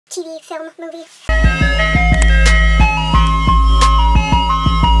TV, film, movie.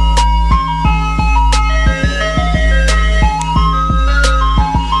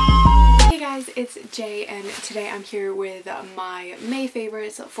 It's Jay, and today I'm here with my May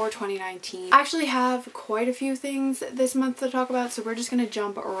favorites for 2019. I actually have quite a few things this month to talk about, so we're just gonna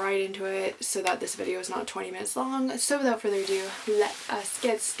jump right into it so that this video is not 20 minutes long. So without further ado, let us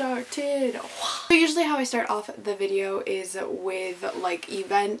get started. So usually how I start off the video is with like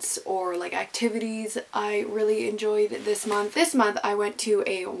events or like activities I really enjoyed this month. This month I went to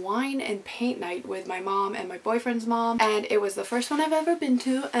a wine and paint night with my mom and my boyfriend's mom, and it was the first one I've ever been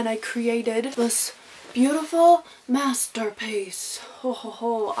to, and I created this beautiful masterpiece. Ho ho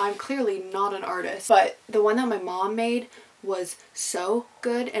ho. I'm clearly not an artist, but the one that my mom made was so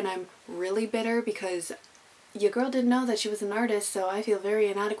good, and I'm really bitter because your girl didn't know that she was an artist, so I feel very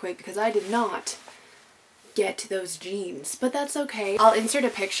inadequate because I did not get those genes, but that's okay. I'll insert a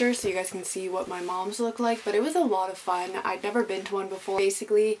picture so you guys can see what my mom's look like, but it was a lot of fun. I'd never been to one before.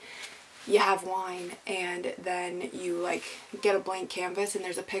 Basically, you have wine and then you like get a blank canvas and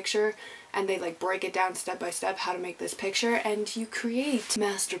there's a picture, and they like break it down step by step how to make this picture, and you create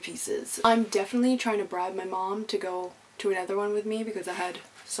masterpieces. I'm definitely trying to bribe my mom to go to another one with me because I had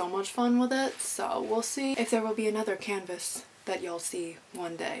so much fun with it, so we'll see if there will be another canvas that you'll see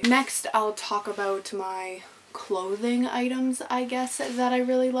one day. Next, I'll talk about my clothing items, I guess, that I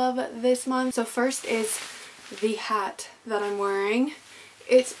really love this month. So first is the hat that I'm wearing.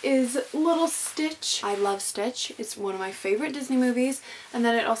 It is Little Stitch. I love Stitch. It's one of my favorite Disney movies. And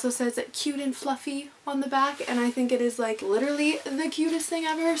then it also says cute and fluffy on the back, and I think it is like literally the cutest thing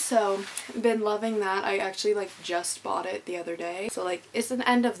ever, so I've been loving that. I actually like just bought it the other day, so like it's an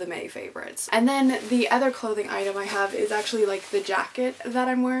end of the May favorites. And then the other clothing item I have is actually like the jacket that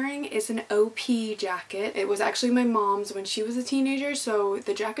I'm wearing. It's an OP jacket. It was actually my mom's when she was a teenager, so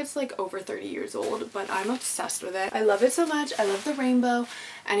the jacket's like over 30 years old, but I'm obsessed with it. I love it so much. I love the rainbow,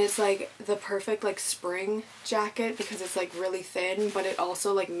 and it's like the perfect like spring jacket because it's like really thin, but it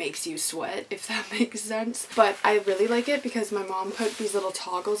also like makes you sweat, if that makes sense. But I really like it because my mom put these little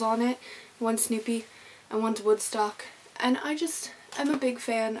toggles on it, one's Snoopy and one's Woodstock, and I'm a big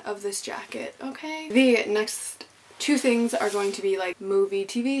fan of this jacket. Okay, the next two things are going to be like movie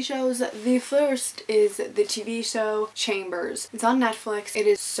TV shows. The first is the TV show Chambers. It's on Netflix. It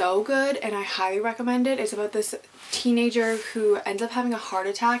is so good and I highly recommend it. It's about this teenager who ends up having a heart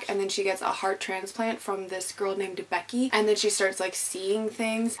attack, and then she gets a heart transplant from this girl named Becky, and then she starts like seeing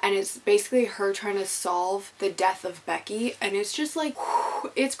things, and it's basically her trying to solve the death of Becky, and it's just like,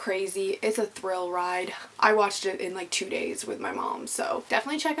 whew, it's crazy. It's a thrill ride. I watched it in like 2 days with my mom, so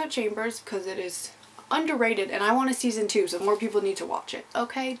definitely check out Chambers because it is underrated, and I want a season 2, so more people need to watch it.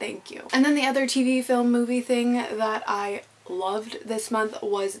 Okay, thank you. And then the other TV, film, movie thing that I loved this month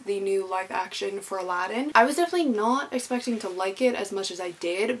was the new live action for Aladdin. I was definitely not expecting to like it as much as I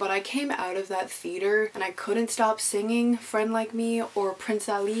did, but I came out of that theater and I couldn't stop singing Friend Like Me or Prince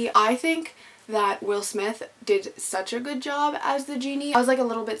Ali. I think that Will Smith did such a good job as the genie. I was like a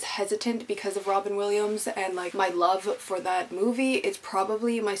little bit hesitant because of Robin Williams and like my love for that movie. It's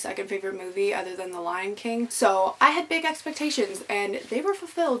probably my second favorite movie other than The Lion King. So I had big expectations and they were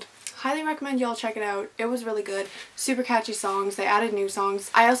fulfilled. Highly recommend y'all check it out. It was really good. Super catchy songs. They added new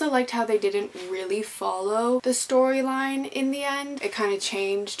songs. I also liked how they didn't really follow the storyline in the end. It kind of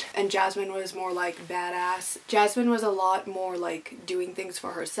changed, and Jasmine was more like badass. Jasmine was a lot more like doing things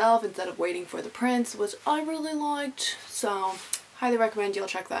for herself instead of waiting for the prince, which I really liked. So highly recommend y'all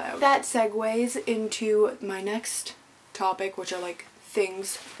check that out. That segues into my next topic, which are like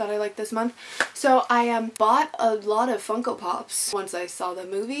things that I like this month. So I bought a lot of Funko Pops once I saw the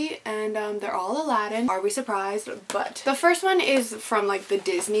movie, and they're all Aladdin. Are we surprised? But the first one is from like the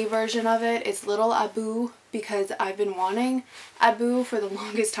Disney version of it. It's little Abu because I've been wanting Abu for the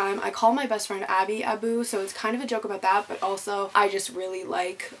longest time. I call my best friend Abby Abu, so it's kind of a joke about that, but also I just really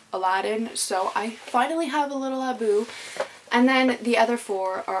like Aladdin, so I finally have a little Abu. And then the other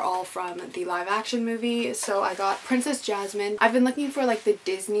 4 are all from the live action movie. So I got Princess Jasmine. I've been looking for like the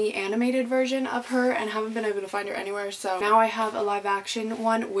Disney animated version of her and haven't been able to find her anywhere. So now I have a live action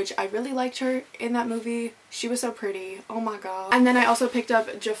one, which I really liked her in that movie. She was so pretty. Oh my god. And then I also picked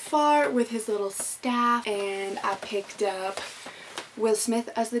up Jafar with his little staff, and I picked up Will Smith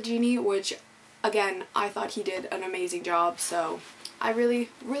as the genie, which again, I thought he did an amazing job. So I really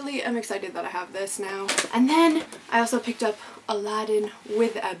am excited that I have this now. And then I also picked up Aladdin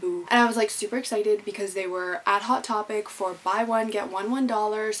with Abu, and I was like super excited because they were at Hot Topic for buy one get one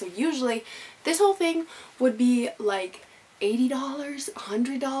 $1. So usually this whole thing would be like $80,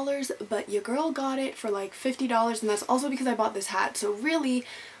 $100, but your girl got it for like $50, and that's also because I bought this hat. So really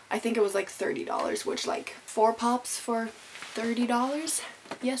I think it was like $30, which like 4 pops for $30.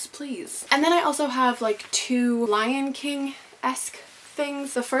 Yes, please. And then I also have like 2 Lion King-esque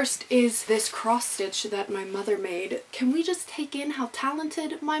things. The first is this cross stitch that my mother made. Can we just take in how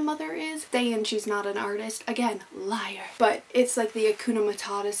talented my mother is? Saying she's not an artist. Again, liar. But it's like the Hakuna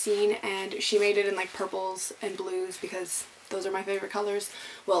Matata scene, and she made it in like purples and blues because those are my favorite colors.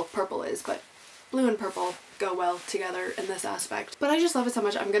 Well, purple is, but blue and purple go well together in this aspect. But I just love it so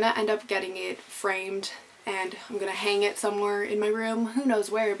much. I'm gonna end up getting it framed and I'm gonna hang it somewhere in my room. Who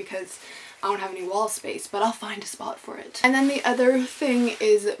knows where, because I don't have any wall space, but I'll find a spot for it. And then the other thing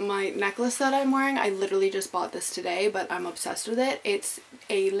is my necklace that I'm wearing. I literally just bought this today, but I'm obsessed with it. It's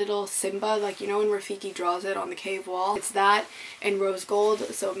a little Simba, like you know when Rafiki draws it on the cave wall? It's that in rose gold,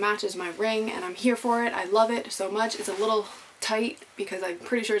 so it matches my ring and I'm here for it. I love it so much. It's a little tight because I'm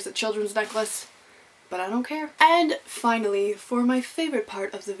pretty sure it's a children's necklace, but I don't care. And finally, for my favorite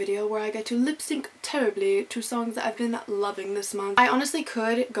part of the video where I get to lip sync terribly to songs that I've been loving this month. I honestly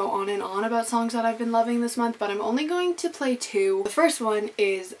could go on and on about songs that I've been loving this month, but I'm only going to play 2. The first one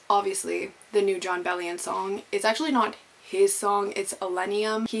is obviously the new Jon Bellion song. It's actually not his song, it's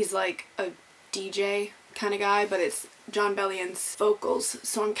Illenium. He's like a DJ kind of guy, but it's Jon Bellion's vocals,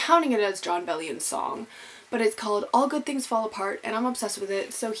 so I'm counting it as Jon Bellion's song. But it's called All Good Things Fall Apart and I'm obsessed with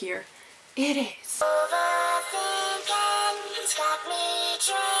it, so here it is. Overthinking, it's got me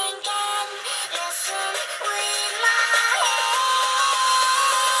drinking, listen with my head.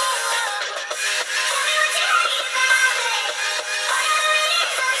 Tell me what you hate about me, whatever it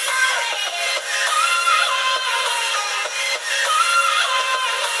is, I'm sorry.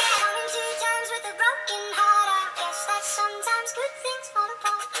 Counting 2 times with a broken heart, I guess that sometimes good things fall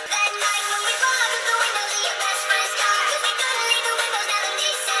apart. That night when we fought with the windows in your best friend's car, 'cause we couldn't leave the windows down in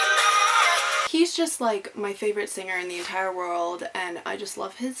December. He's just like my favorite singer in the entire world and I just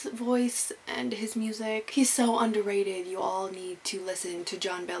love his voice and his music. He's so underrated. You all need to listen to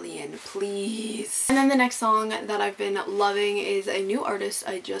Jon Bellion, please. And then the next song that I've been loving is a new artist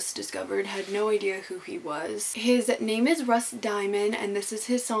I just discovered. Had no idea who he was. His name is Russ Diamond and this is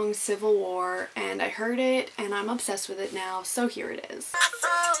his song Civil War, and I heard it and I'm obsessed with it now, so here it is. I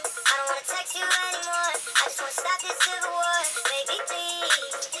don't wanna text you anymore. I just wanna stop this civil war. Baby, please.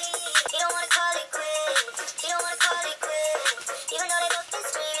 You don't wanna call it quits. You don't wanna call it quits. Even though they both been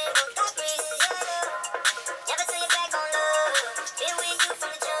screaming, both got reasons, yeah. Never turn your back on love. Been with you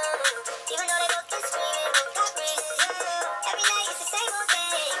from the jump. Even though they both been screaming, both got reasons, yeah. Every night it's the same old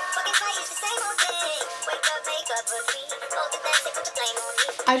thing. Fucking fight, it's the same old thing. Wake up, make up, but we both get that sick with the blame on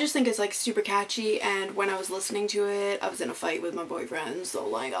me. I just think it's like super catchy, and when I was listening to it, I was in a fight with my boyfriend, so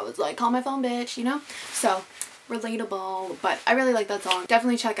like I was like, call my phone, bitch, you know? So relatable, but I really like that song.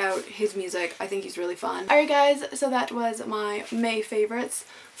 Definitely check out his music. I think he's really fun. Alright guys, so that was my May favorites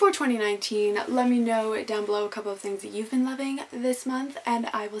for 2019. Let me know down below a couple of things that you've been loving this month, and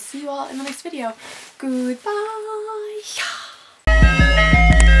I will see you all in the next video. Goodbye!